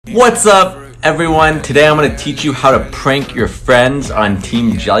What's up, everyone? Today I'm going to teach you how to prank your friends on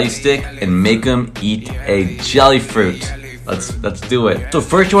Team Jelly Stick and make them eat a jelly fruit. Let's do it. So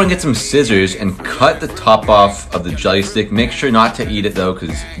first you want to get some scissors and cut the top off of the jelly stick. Make sure not to eat it though,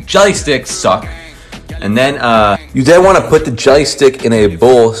 because jelly sticks suck. And then you then want to put the jelly stick in a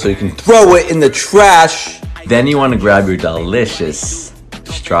bowl so you can throw it in the trash. Then you want to grab your delicious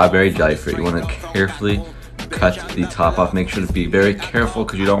strawberry jelly fruit. You want to carefully cut the top off. Make sure to be very careful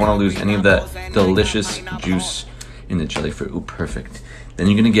because you don't want to lose any of that delicious juice in the jelly fruit. Ooh, perfect. Then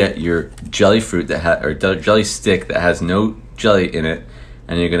you're gonna get your jelly fruit jelly stick that has no jelly in it,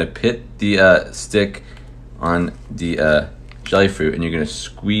 and you're gonna put the stick on the jelly fruit, and you're gonna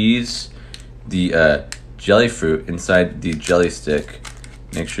squeeze the jelly fruit inside the jelly stick.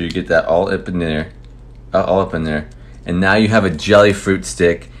 Make sure you get that all up in there, and now you have a jelly fruit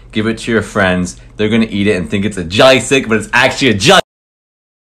stick. Give it to your friends. They're gonna eat it and think it's a jelly stick, but it's actually a jelly